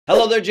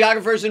Hello there,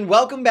 geographers, and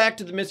welcome back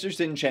to the Mr.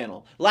 Sinn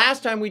channel.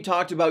 Last time we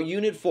talked about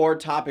Unit 4,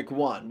 Topic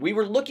 1. We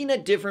were looking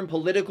at different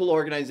political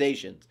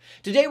organizations.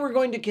 Today we're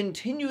going to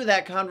continue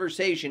that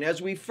conversation as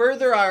we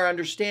further our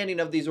understanding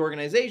of these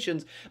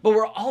organizations, but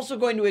we're also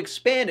going to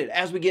expand it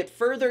as we get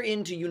further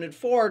into Unit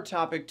 4,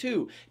 Topic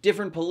 2,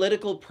 different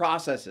political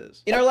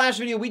processes. In our last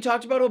video, we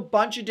talked about a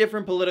bunch of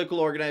different political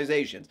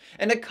organizations,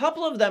 and a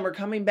couple of them are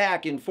coming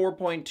back in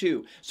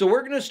 4.2. So we're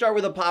going to start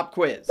with a pop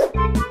quiz.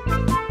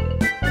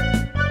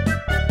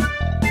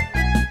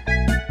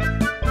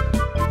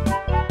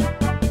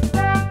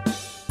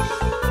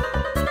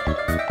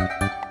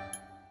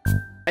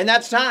 And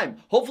that's time.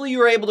 Hopefully you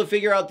were able to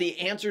figure out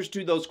the answers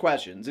to those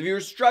questions. If you're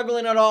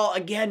struggling at all,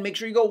 again, make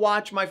sure you go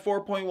watch my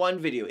 4.1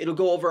 video. It'll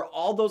go over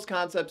all those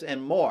concepts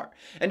and more.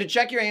 And to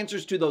check your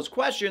answers to those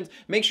questions,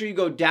 make sure you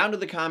go down to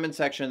the comment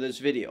section of this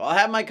video. I'll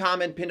have my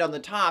comment pinned on the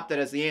top that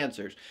has the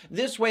answers.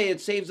 This way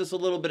it saves us a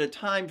little bit of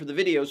time for the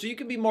video so you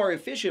can be more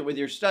efficient with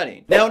your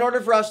studying. Now, in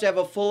order for us to have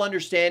a full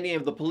understanding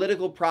of the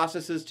political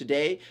processes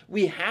today,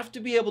 we have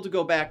to be able to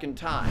go back in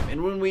time.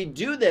 And when we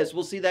do this,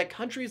 we'll see that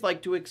countries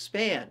like to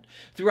expand.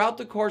 Throughout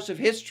the course of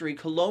history,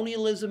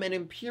 colonialism and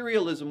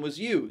imperialism was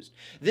used.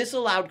 This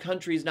allowed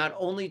countries not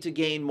only to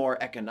gain more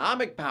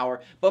economic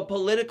power, but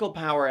political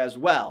power as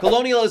well.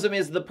 Colonialism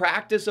is the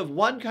practice of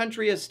one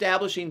country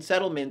establishing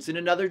settlements in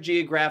another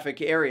geographic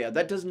area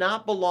that does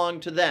not belong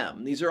to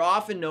them. These are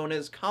often known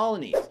as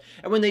colonies.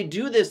 And when they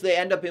do this, they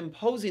end up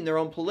imposing their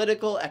own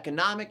political,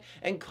 economic,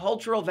 and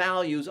cultural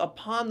values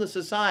upon the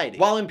society.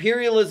 While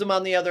imperialism,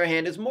 on the other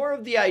hand, is more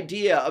of the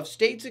idea of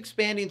states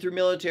expanding through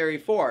military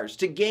force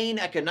to gain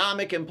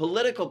economic and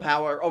political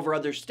power over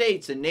other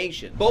states and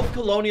nations. Both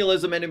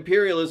colonialism and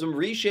imperialism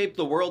reshaped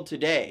the world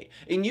today.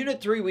 In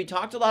Unit 3, we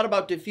talked a lot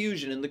about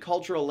diffusion in the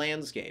cultural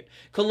landscape.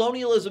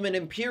 Colonialism and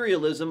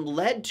imperialism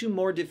led to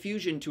more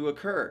diffusion to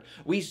occur.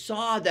 We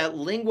saw that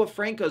lingua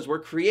francas were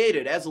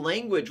created as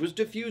language was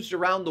diffused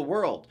around the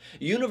world.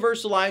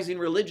 Universalizing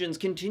religions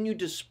continued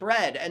to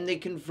spread, and they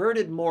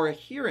converted more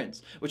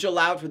adherents, which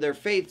allowed for their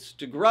faiths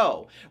to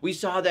grow. We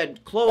saw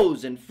that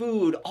clothes and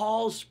food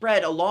all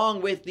spread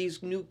along with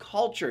these new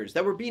cultures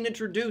that were being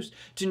introduced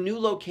to new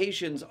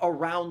locations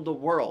around the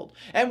world.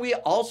 And we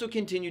also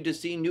continue to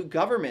see new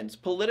governments,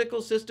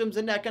 political systems,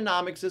 and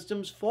economic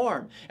systems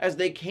form as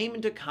they came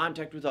into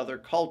contact with other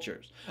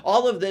cultures.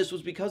 All of this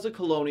was because of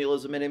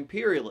colonialism and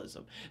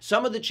imperialism.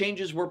 Some of the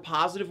changes were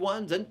positive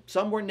ones and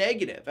some were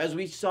negative, as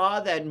we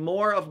saw that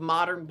more of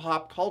modern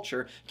pop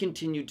culture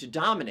continued to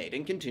dominate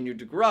and continued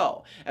to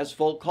grow as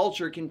folk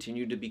culture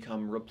continued to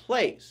become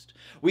replaced.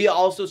 We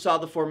also saw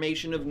the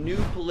formation of new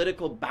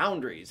political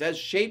boundaries as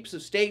shapes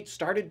of states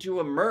started to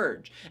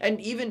emerge.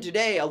 And even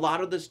today, a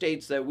lot of the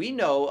states that we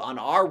know on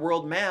our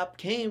world map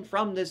came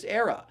from this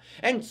era.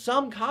 And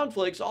some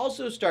conflicts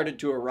also started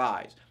to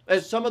arise,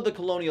 as some of the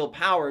colonial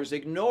powers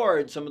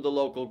ignored some of the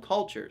local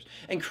cultures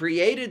and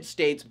created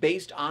states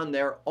based on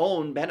their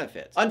own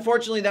benefits.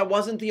 Unfortunately, that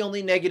wasn't the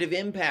only negative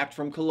impact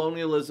from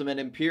colonialism and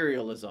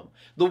imperialism.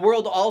 The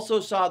world also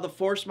saw the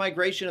forced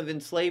migration of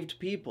enslaved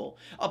people.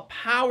 A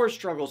power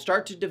struggle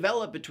start to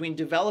develop between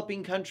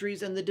developing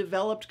countries and the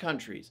developed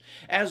countries.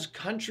 As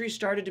countries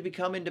started to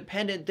become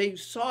independent, they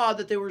saw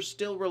that they were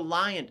still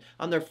reliant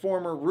on their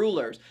former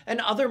rulers and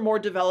other more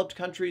developed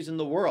countries in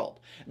the world.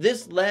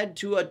 This led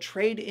to a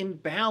trade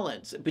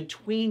imbalance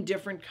between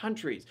different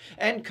countries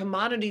and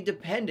commodity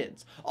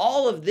dependence.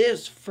 All of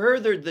this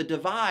furthered the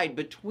divide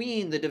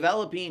between the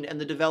developing and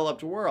the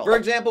developed world. For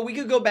example, we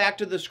could go back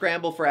to the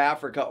Scramble for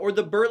Africa or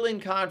the Berlin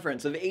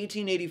Conference of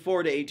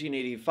 1884 to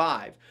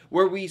 1885,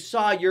 where we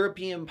saw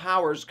European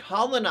powers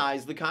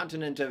colonize the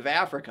continent of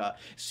Africa,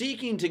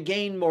 seeking to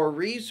gain more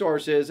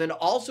resources and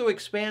also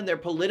expand their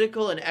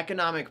political and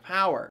economic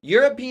power.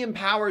 European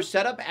powers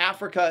set up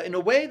Africa in a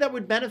way that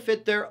would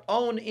benefit their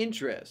own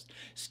interests.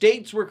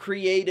 States were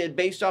created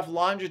based off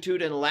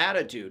longitude and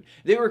latitude.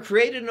 They were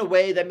created in a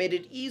way that made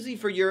it easy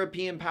for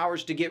European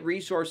powers to get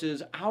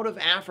resources out of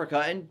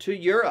Africa and to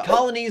Europe.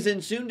 Colonies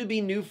and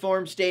soon-to-be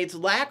new-formed states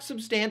lacked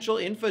substantial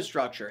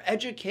infrastructure,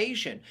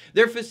 education.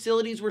 Their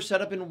facilities were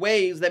set up in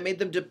ways that made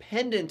them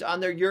dependent on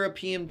their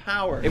European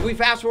power. If we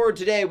fast forward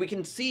today, we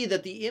can see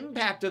that the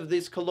impact of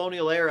this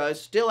colonial era is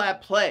still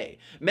at play.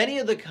 Many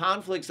of the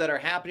conflicts that are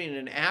happening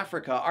in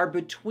Africa are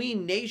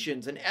between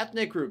nations and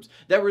ethnic groups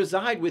that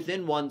reside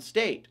within one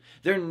state.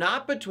 They're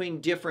not between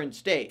different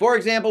states. For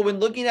example, when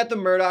looking at the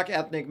Murdoch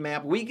ethnic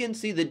map, we can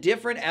see the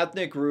different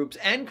ethnic groups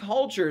and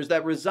cultures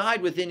that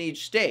reside within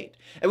each state.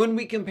 And when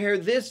we compare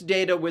this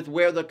data with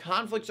where the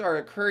conflicts are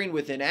occurring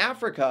within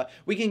Africa,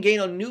 we can gain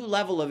a new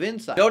level of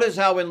insight. Notice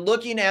how when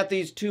looking at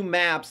these two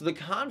maps, the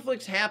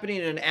conflicts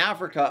happening in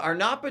Africa are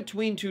not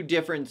between two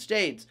different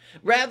states.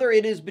 Rather,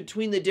 it is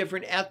between the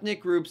different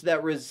ethnic groups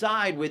that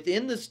reside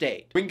within the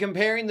state. When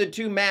comparing the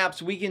two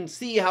maps, we can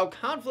see how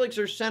conflicts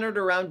are centered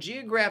around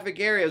geographic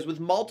areas with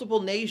multiple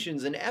multiple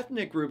nations and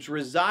ethnic groups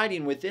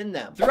residing within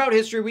them. Throughout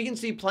history, we can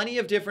see plenty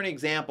of different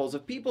examples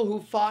of people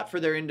who fought for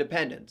their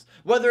independence,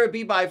 whether it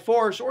be by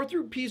force or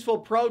through peaceful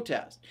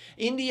protest.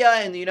 India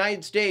and the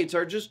United States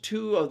are just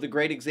two of the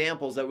great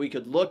examples that we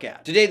could look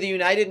at. Today, the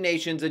United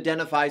Nations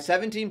identifies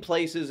 17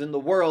 places in the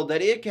world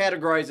that it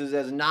categorizes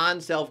as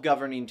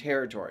non-self-governing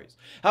territories.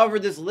 However,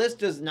 this list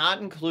does not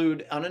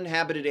include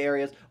uninhabited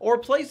areas or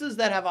places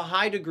that have a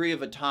high degree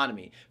of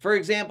autonomy. For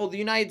example, the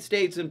United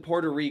States and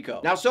Puerto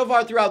Rico. Now, so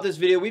far throughout this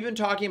video, we've been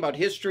talking about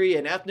history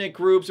and ethnic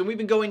groups, and we've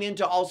been going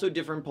into also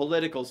different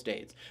political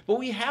states. But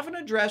we haven't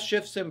addressed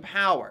shifts in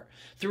power.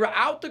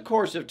 Throughout the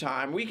course of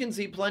time, we can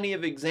see plenty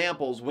of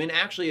examples when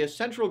actually a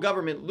central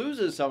government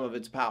loses some of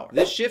its power.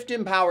 This shift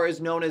in power is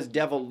known as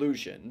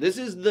devolution. This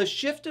is the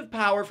shift of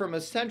power from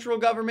a central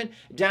government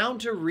down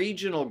to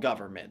regional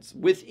governments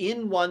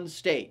within one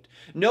state.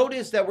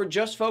 Notice that we're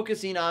just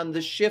focusing on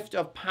the shift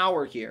of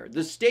power here.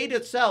 The state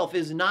itself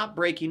is not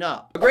breaking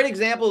up. A great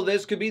example of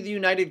this could be the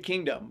United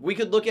Kingdom. We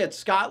could look at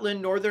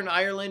Scotland, Northern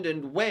Ireland,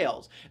 and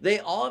Wales. They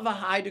all have a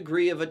high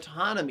degree of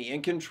autonomy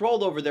and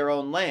control over their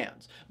own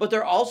lands, but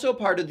they're also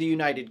part of the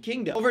United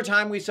Kingdom. Over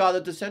time, we saw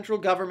that the central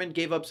government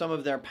gave up some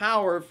of their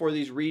power for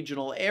these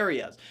regional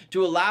areas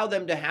to allow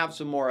them to have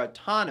some more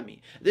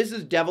autonomy. This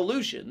is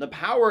devolution. The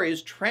power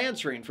is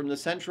transferring from the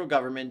central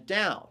government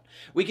down.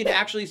 We can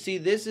actually see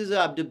this is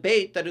a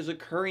debate that is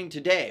occurring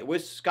today,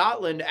 with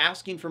Scotland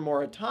asking for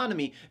more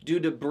autonomy due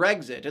to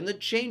Brexit and the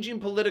changing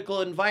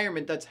political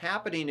environment that's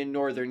happening in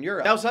Northern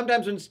Europe. Now,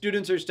 sometimes when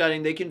students are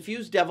studying, they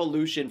confuse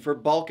devolution for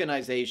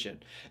Balkanization.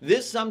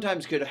 This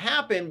sometimes could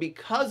happen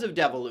because of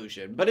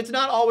devolution, but it's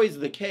not always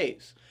the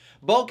case.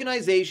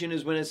 Balkanization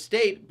is when a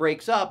state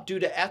breaks up due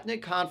to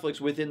ethnic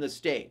conflicts within the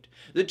state.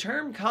 The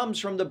term comes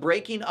from the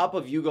breaking up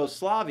of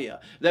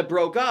Yugoslavia that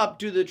broke up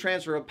due to the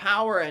transfer of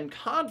power and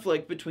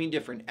conflict between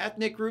different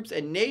ethnic groups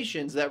and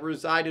nations that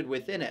resided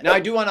within it. Now, I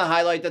do want to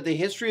highlight that the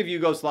history of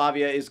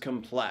Yugoslavia is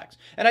complex,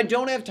 and I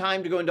don't have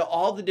time to go into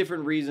all the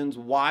different reasons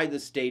why the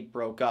state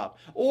broke up,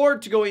 or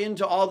to go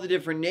into all the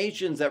different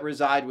nations that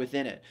reside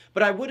within it,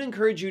 but I would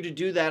encourage you to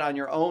do that on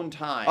your own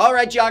time. All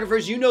right,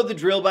 geographers, you know the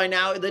drill by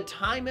now. The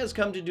time has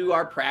come to do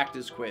our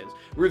practice quiz.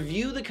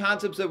 Review the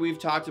concepts that we've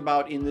talked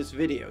about in this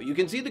video. You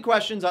can see the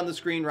questions on the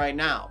screen right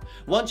now.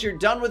 Once you're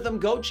done with them,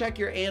 go check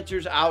your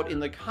answers out in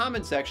the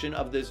comment section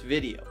of this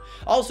video.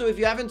 Also, if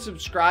you haven't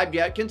subscribed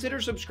yet, consider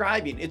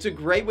subscribing. It's a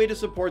great way to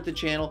support the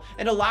channel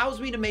and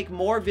allows me to make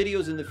more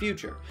videos in the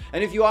future.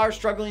 And if you are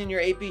struggling in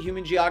your AP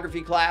Human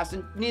Geography class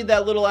and need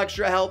that little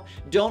extra help,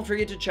 don't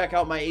forget to check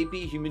out my AP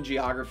Human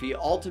Geography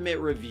Ultimate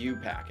Review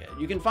Packet.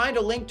 You can find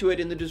a link to it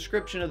in the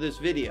description of this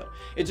video.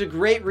 It's a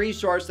great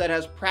resource that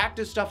has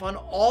practice stuff on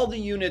all the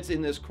units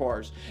in this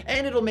course,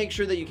 and it'll make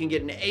sure that you can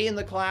get an A in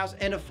the class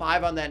and a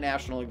 5 on that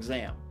national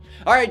exam.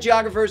 All right,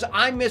 geographers,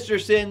 I'm Mr.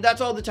 Sinn.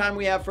 That's all the time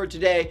we have for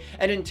today,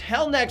 and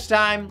until next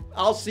time,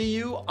 I'll see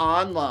you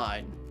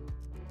online.